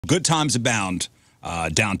Good times abound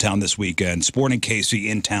downtown this weekend. Sporting KC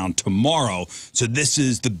in town tomorrow. So this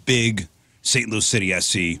is the big St. Louis City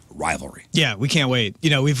SC rivalry. Yeah, we can't wait. You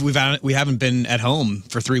know, we haven't been at home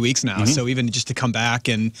for 3 weeks now, so even just to come back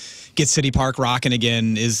and get City Park rocking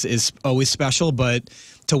again is always special. But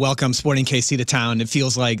to welcome Sporting KC to town, it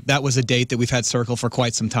feels like that was a date that we've had circled for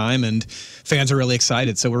quite some time, and fans are really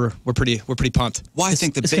excited. So we're pretty pumped. Well, I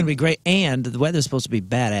think it's going to be great, and the weather's supposed to be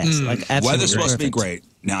badass. Like absolutely weather's supposed to be great.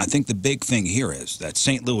 Now, I think the big thing here is that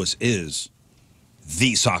St. Louis is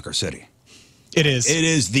the soccer city. It is. It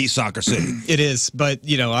is the soccer city. It is. But,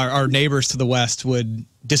 you know, our neighbors to the west would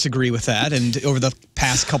disagree with that. And over the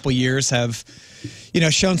past couple years have, you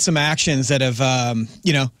know, shown some actions that have,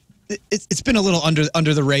 you know, it's been a little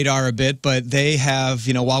under the radar a bit. But they have,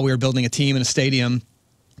 you know, while we were building a team in a stadium,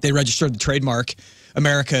 they registered the trademark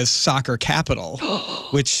America's soccer capital,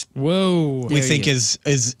 which we think is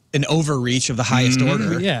an overreach of the highest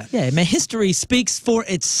order. Yeah, man, history speaks for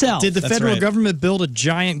itself. Did the federal government build a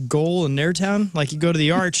giant goal in their town? Like you go to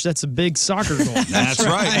the Arch, that's a big soccer goal. That's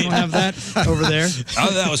right. I don't have that over there.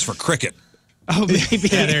 Oh, that was for cricket. Oh, maybe.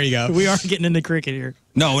 Yeah, there you go. We are getting into cricket here.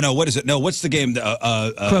 No, what is it? No, what's the game?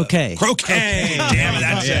 Croquet. Croquet. Damn it,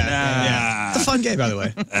 that's it. It's a fun game, by the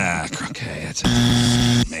way. Croquet. That's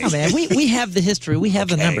amazing. Oh, man, we have the history. We have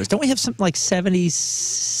the numbers. Don't we have something like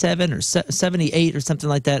 77 or 78 or something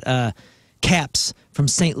like that caps from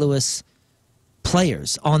St. Louis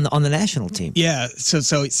players on the national team? Yeah, so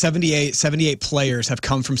 78 players have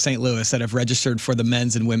come from St. Louis that have registered for the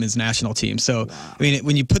men's and women's national team. So, I mean,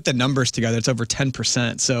 when you put the numbers together, it's over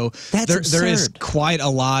 10%. So there is quite a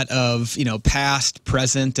lot of, you know, past,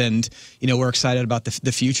 present, and, you know, we're excited about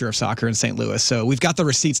the future of soccer in St. Louis. So we've got the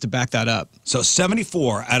receipts to back that up. So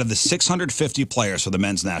 74 out of the 650 players for the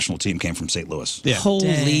men's national team came from St. Louis. Yeah.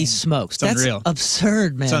 Holy smokes. That's unreal.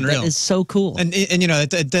 Absurd, man. It's unreal. That is so cool. And you know,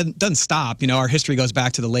 it doesn't stop. You know, our history goes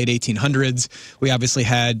back to the late 1800s. We obviously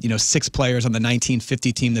had, you know, 6 players on the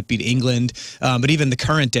 1950 team that beat England. But even the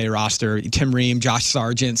current day roster, Tim Ream, Josh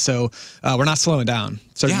Sargent. So we're not slowing down.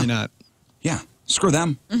 Certainly not. Yeah. Screw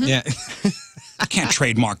them. Yeah. I can't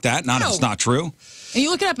trademark that. Not if it's not true. And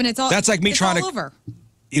you look it up and it's all that's like me trying all over.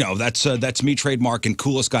 You know, that's me trademarking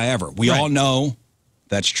coolest guy ever. We all know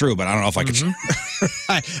that's true, but I don't know if I could.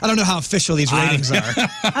 I don't know how official these ratings are.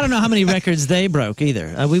 I don't know how many records they broke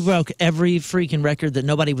either. We broke every freaking record that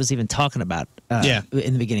nobody was even talking about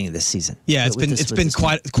in the beginning of this season. Yeah, it's been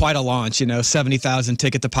quite a launch, you know, 70,000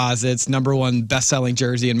 ticket deposits, #1 best-selling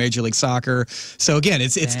jersey in Major League Soccer. So again,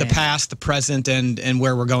 it's the past, the present, and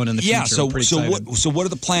where we're going in the future. Yeah, so what are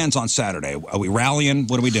the plans on Saturday? Are we rallying?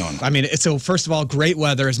 What are we doing? I mean, so first of all, great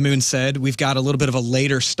weather, as Moon said. We've got a little bit of a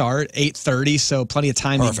later start, 8:30, so plenty of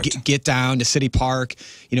time to get down to City Park.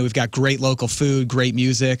 You know, we've got great local food, great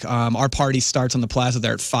music. Our party starts on the plaza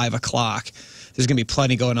there at 5 o'clock. There's going to be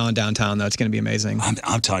plenty going on downtown, though. It's going to be amazing.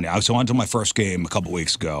 I'm telling you, I went to my first game a couple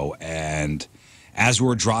weeks ago, and as we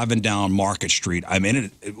were driving down Market Street, I mean,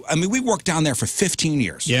 we worked down there for 15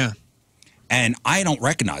 years. Yeah. And I don't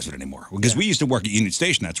recognize it anymore because we used to work at Union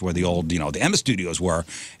Station. That's where the old, you know, the Emma studios were.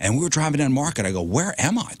 And we were driving down Market. I go, where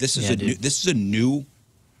am I? This is a new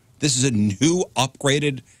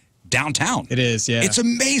upgraded downtown. It is, yeah. It's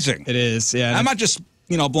amazing. It is, yeah. I'm not just,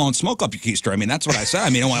 you know, blowing smoke up your keister. I mean, that's what I said. I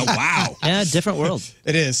mean, I went, wow. Yeah, different world.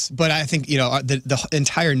 It is. But I think, you know, the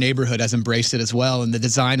entire neighborhood has embraced it as well. And the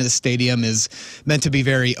design of the stadium is meant to be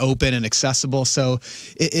very open and accessible. So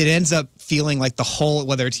it ends up feeling like the whole,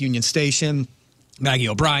 whether it's Union Station, Maggie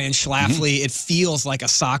O'Brien, Schlafly, it feels like a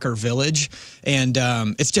soccer village. And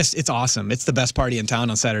it's awesome. It's the best party in town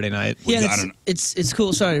on Saturday night. Yeah, it's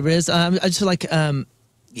cool. Sorry, Rizz. I just feel like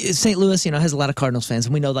St. Louis, you know, has a lot of Cardinals fans,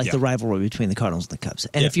 and we know like the rivalry between the Cardinals and the Cubs.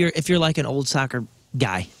 And if you're like an old soccer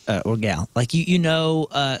guy or gal, like you know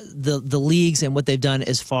the leagues and what they've done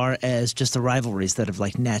as far as just the rivalries that have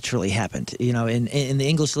like naturally happened, you know, in the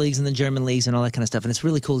English leagues and the German leagues and all that kind of stuff. And it's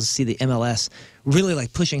really cool to see the MLS really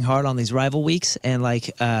like pushing hard on these rival weeks and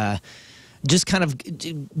like just kind of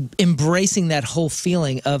embracing that whole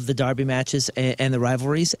feeling of the derby matches and the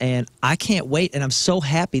rivalries. And I can't wait. And I'm so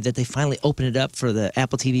happy that they finally opened it up for the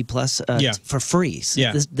Apple TV Plus for free.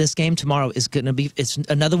 Yeah. This game tomorrow is going to be, it's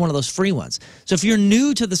another one of those free ones. So if you're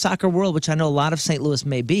new to the soccer world, which I know a lot of St. Louis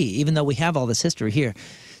may be, even though we have all this history here,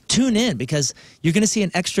 tune in because you're going to see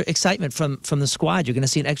an extra excitement from the squad. You're going to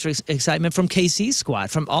see an extra excitement from KC's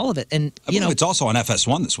squad, from all of it. And it's also on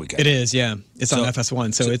FS1 this weekend. It is, yeah. It's on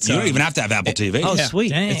FS1, so it's you don't even have to have Apple TV. Oh, yeah. sweet!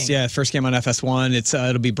 Dang. It's first game on FS1.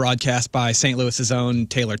 It'll be broadcast by St. Louis's own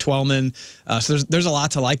Taylor Twellman. So there's a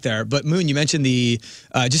lot to like there. But Moon, you mentioned the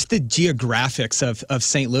just the geographics of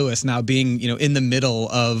St. Louis now being in the middle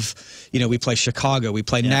of we play Chicago, we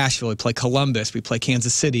play Nashville, we play Columbus, we play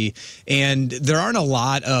Kansas City, and there aren't a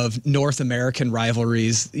lot of North American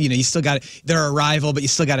rivalries. You still got they're a rival, but you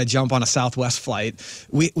still got to jump on a Southwest flight.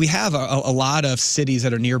 We have a lot of cities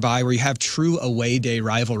that are nearby where you have true away day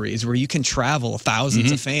rivalries where you can travel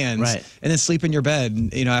thousands of fans and then sleep in your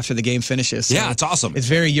bed after the game finishes. So it's awesome. It's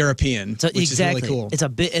very European, which is really cool.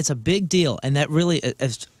 It's a big deal, and that really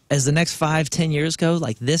as the next 5-10 years go,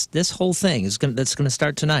 like this whole thing that's gonna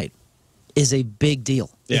start tonight is a big deal.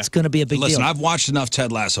 Yeah. It's going to be a big deal. Listen, I've watched enough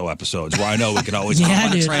Ted Lasso episodes where I know we could always hop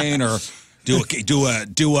on a train or do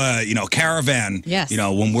a caravan. Yes.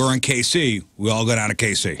 When we're in KC, we all go down to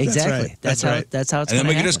KC. Exactly. That's how it's and then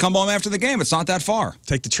we can just come home after the game. It's not that far.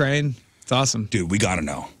 Take the train. It's awesome. Dude, we got to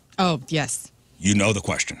know. Oh, yes. You know the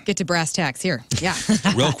question. Get to brass tacks here. Yeah.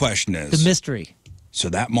 Real question is the mystery. So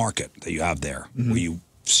that market that you have there, where you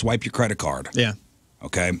swipe your credit card. Yeah.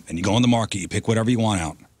 Okay, and you go in the market, you pick whatever you want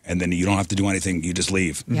out. And then you don't have to do anything. You just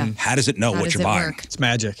leave. Yeah. How does it know what you're buying? It's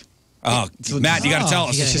magic. Oh, Matt, you got to tell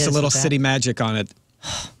us. It's just a little city magic on it.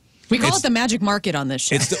 We call it the magic market on this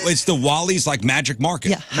show. It's the Wally's magic market.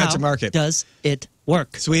 Yeah, magic market. Does it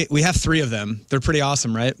work? So we have 3 of them. They're pretty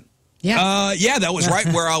awesome, right? Yeah. That was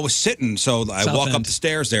right where I was sitting. So I walk up the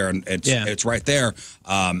stairs there, and it's right there.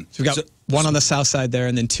 So we got one on the south side there,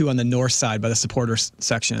 and then 2 on the north side by the supporters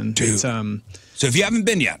section. Dude. So if you haven't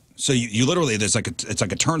been yet, so you literally it's like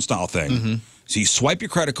a turnstile thing. So you swipe your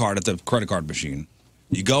credit card at the credit card machine.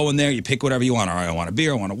 You go in there, you pick whatever you want. All right, I want a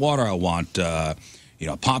beer, I want a water, I want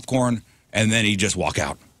popcorn, and then you just walk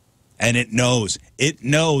out, and it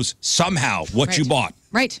knows somehow what you bought.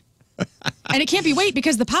 Right. And it can't be weight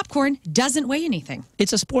because the popcorn doesn't weigh anything.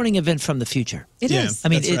 It's a sporting event from the future. It is. I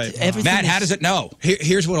mean, right. Matt, how does it know?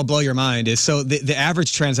 Here's what'll blow your mind is so the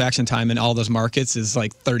average transaction time in all those markets is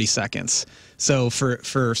like 30 seconds. So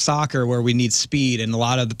for soccer where we need speed and a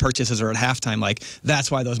lot of the purchases are at halftime, that's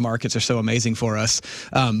why those markets are so amazing for us.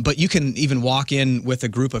 But you can even walk in with a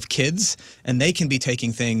group of kids and they can be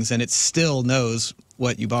taking things and it still knows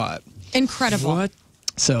what you bought. Incredible. What?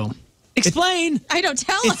 So explain. I don't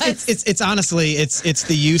tell us. It's honestly it's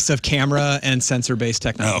the use of camera and sensor based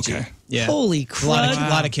technology. Okay. Yeah. Holy crap! A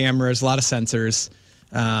lot of cameras, a lot of sensors.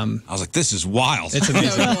 I was like, this is wild. It's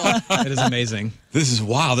amazing. It is amazing. This is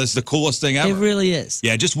wild. This is the coolest thing ever. It really is.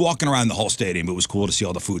 Yeah, just walking around the whole stadium, it was cool to see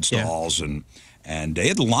all the food stalls and they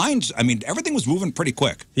had the lines. I mean, everything was moving pretty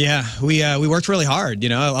quick. Yeah, we worked really hard.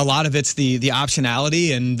 A lot of it's the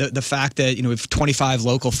optionality and the fact that we have 25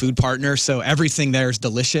 local food partners, so everything there is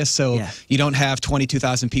delicious. So you don't have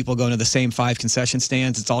 22,000 people going to the same 5 concession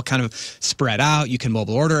stands. It's all kind of spread out. You can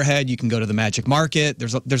mobile order ahead. You can go to the Magic Market.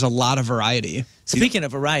 There's a lot of variety. Speaking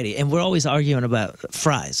of variety, and we're always arguing about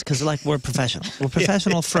fries because we're professional. We're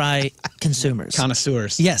professional fry consumers,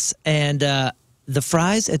 connoisseurs. Yes, and the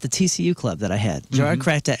fries at the TCU club that I had, Gerard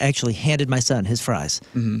Krakta actually handed my son his fries.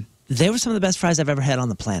 They were some of the best fries I've ever had on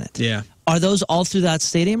the planet. Yeah. Are those all through that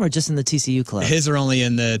stadium or just in the TCU club? His are only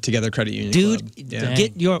in the Together Credit Union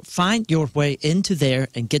Dude, Club. find your way into there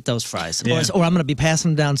and get those fries. Yeah. Or I'm going to be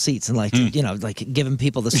passing them down seats and giving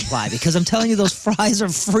people the supply because I'm telling you those fries are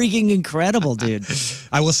freaking incredible, dude.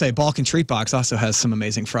 I will say Balkan Treat Box also has some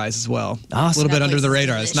amazing fries as well. Awesome. A little bit under the place is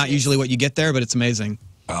radar. It's not delicious. usually what you get there, but it's amazing.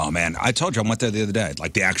 Oh, man. I told you I went there the other day,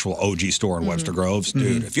 the actual OG store in Webster Groves.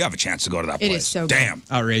 Dude, if you have a chance to go to that place. It is so good. Damn.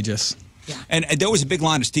 Outrageous. Yeah. And there was a big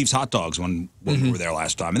line of Steve's Hot Dogs when we were there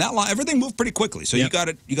last time. And that line, everything moved pretty quickly. So you got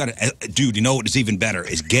to, dude, you know what is even better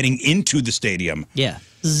is getting into the stadium. Yeah.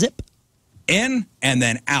 Zip. In and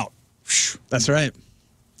then out. That's right.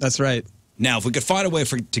 That's right. Now, if we could find a way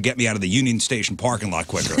to get me out of the Union Station parking lot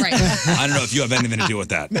quicker, Right. I don't know if you have anything to do with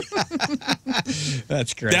that.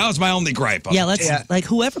 That's great. That was my only gripe.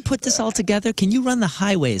 Whoever put this all together, can you run the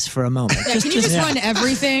highways for a moment? Yeah, can you just run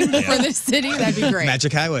everything for this city? That'd be great.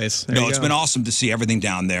 Magic Highways. There No, you it's go. been awesome to see everything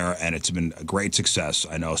down there, and it's been a great success,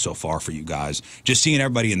 I know, so far for you guys. Just seeing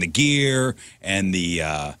everybody in the gear and the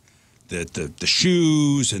the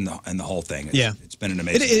shoes and the whole thing. It's been an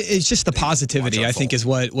amazing. It's just the positivity, I think, is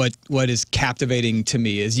what is captivating to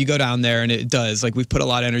me. Is you go down there and it does, like, we've put a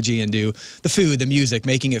lot of energy into the food, the music,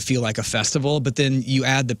 making it feel like a festival, but then you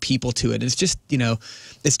add the people to it. It's just, you know,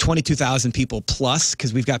 it's 22,000 people plus,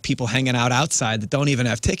 because we've got people hanging out outside that don't even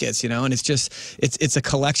have tickets, you know, and it's just it's a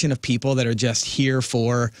collection of people that are just here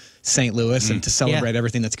for St. Louis and to celebrate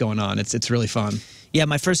everything that's going on. It's really fun. Yeah,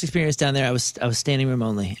 my first experience down there, I was standing room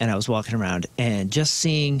only, and I was walking around and just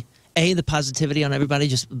seeing the positivity on everybody.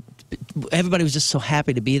 Just everybody was just so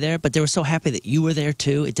happy to be there, but they were so happy that you were there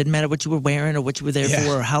too. It didn't matter what you were wearing or what you were there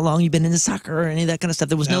for, or how long you've been into soccer or any of that kind of stuff.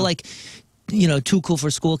 There was no like, you know, too cool for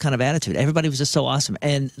school kind of attitude. Everybody was just so awesome.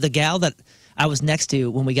 And the gal that I was next to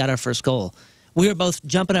when we got our first goal, we were both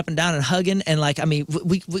jumping up and down and hugging, and like, I mean,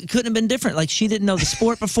 we couldn't have been different. Like, she didn't know the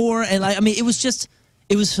sport before, and like, I mean, it was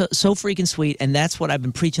so freaking sweet, and that's what I've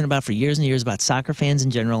been preaching about for years and years, about soccer fans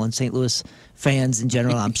in general and St. Louis fans in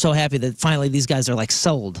general. I'm so happy that finally these guys are like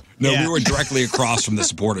sold. No, we were directly across from the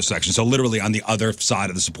supporter section, so literally on the other side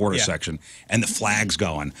of the supporter section, and the flag's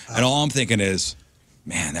going, and all I'm thinking is,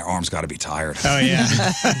 man, their arms got to be tired. Oh, yeah.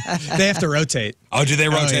 They have to rotate. Oh, do they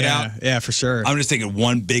rotate out? Yeah, for sure. I'm just thinking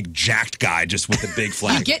one big jacked guy just with a big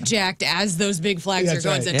flag. You get jacked as those big flags are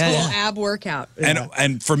going. It's a total ab workout.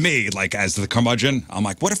 And for me, like, as the curmudgeon, I'm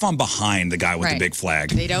like, what if I'm behind the guy with the big flag?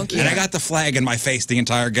 They don't care. And I got the flag in my face the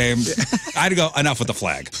entire game. I had to go, enough with the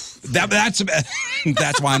flag. That's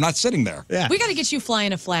why I'm not sitting there. Yeah. We got to get you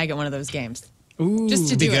flying a flag at one of those games. Ooh, just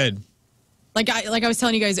to do be it. good. Like I was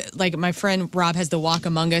telling you guys, like, my friend Rob has the Walk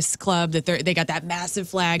Among Us club that they got that massive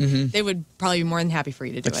flag. They would probably be more than happy for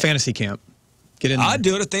you to do it. Like fantasy camp. Get in there. I'd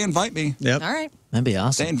do it if they invite me. Yep. All right. That'd be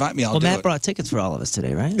awesome. If they invite me, I'll do it. Well, Matt brought tickets for all of us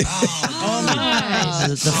today, right? Oh,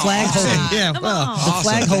 nice. The flag holding. Yeah, well. The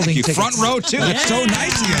flag holding tickets. Front row, too. That's so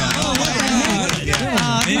nice of you. Oh, my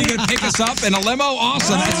God. And you're going to pick us up in a limo?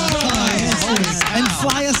 Awesome. That's so nice. And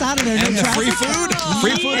fly us out of there. And the free food?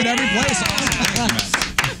 Free food at every place. Awesome.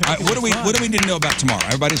 All right, what do we need to know about tomorrow?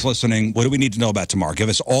 Everybody's listening. What do we need to know about tomorrow? Give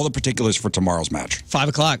us all the particulars for tomorrow's match. 5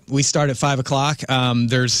 o'clock. We start at 5 o'clock.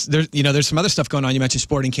 There's some other stuff going on. You mentioned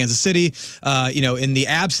Sporting Kansas City. In the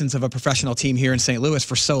absence of a professional team here in St. Louis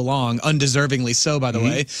for so long, undeservingly so, by the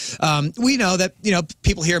way, we know that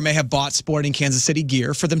people here may have bought Sporting Kansas City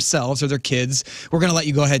gear for themselves or their kids. We're going to let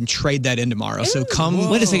you go ahead and trade that in tomorrow. So come.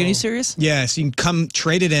 Wait a second. Are you serious? Yeah. So you can come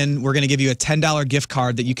trade it in. We're going to give you a $10 gift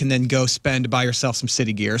card that you can then go spend to buy yourself some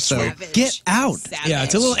City gear. So get out. Savage. Yeah,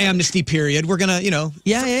 it's a little amnesty period. We're gonna,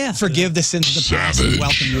 forgive the sins of the past and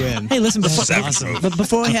welcome you in. Hey, listen,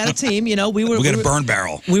 before we had a team, we get a burn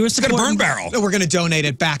barrel. We were Let's get a burn barrel. We're gonna donate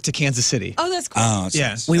it back to Kansas City. Oh, that's cool.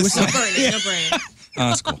 Yes. We were no burning. Oh,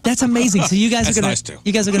 that's cool. That's amazing. So you guys are gonna nice too.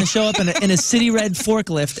 You guys are gonna show up in a city red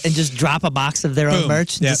forklift and just drop a box of their own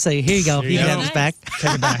merch and just say, "Here you go. You can have this back."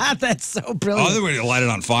 Take it back. That's so brilliant. Oh, we're gonna light it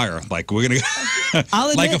on fire. Like we're gonna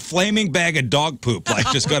like a flaming bag of dog poop. Like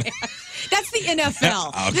just go. That's the NFL.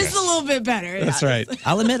 Okay. This is a little bit better. That's right.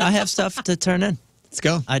 I'll admit I have stuff to turn in. Let's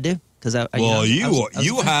go. I do because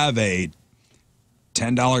you have a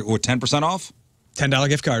 $10 or 10% off. $10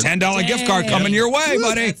 gift card. $10 gift card coming your way,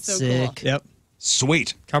 buddy. That's so Sick. cool. Yep.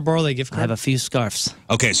 Sweet. Can I borrow that gift I card? have a few scarves.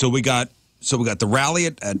 Okay, so we got the rally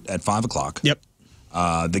at 5 o'clock. Yep.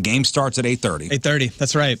 The game starts at 8:30. 8:30.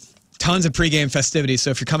 That's right. Tons of pregame festivities. So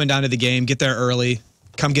if you're coming down to the game, get there early.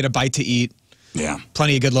 Come get a bite to eat. Yeah.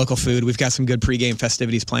 Plenty of good local food. We've got some good pregame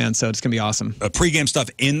festivities planned, so it's going to be awesome. Pregame stuff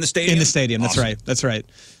in the stadium? In the stadium. Awesome. That's right. That's right.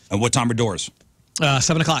 And what time are doors?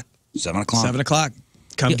 7 o'clock. 7 o'clock. 7 o'clock.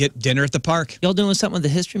 Come get dinner at the park. Y'all doing something with the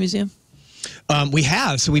History Museum? We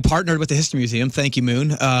have. So we partnered with the History Museum, thank you,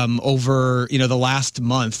 Moon, over the last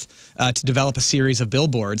month to develop a series of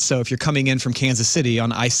billboards. So if you're coming in from Kansas City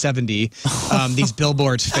on I-70, these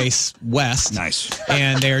billboards face west. Nice.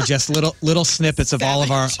 And they're just little snippets of all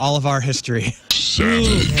of our history.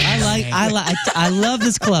 I love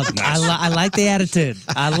this club. Nice. I like the attitude.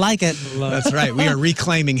 I like it. That's right. We are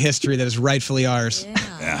reclaiming history that is rightfully ours.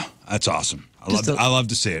 Yeah, that's awesome. I love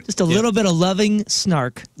to see it. Just a little bit of loving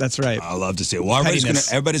snark. That's right. I love to see it. Well,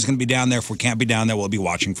 everybody's gonna be down there. If we can't be down there, we'll be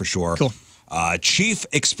watching for sure. Cool. Chief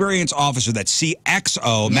Experience Officer, that's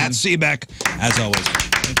CXO, Matt Sebek, as always.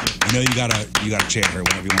 Thank you. You gotta chat here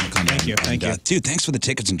whenever you want to come in. Thank you. Dude, thanks for the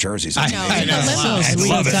tickets and jerseys. I know. So I sweet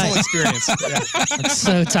love and it. tight. Full experience. Yeah. It's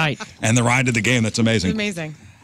so tight. And the ride to the game, that's amazing. It's amazing.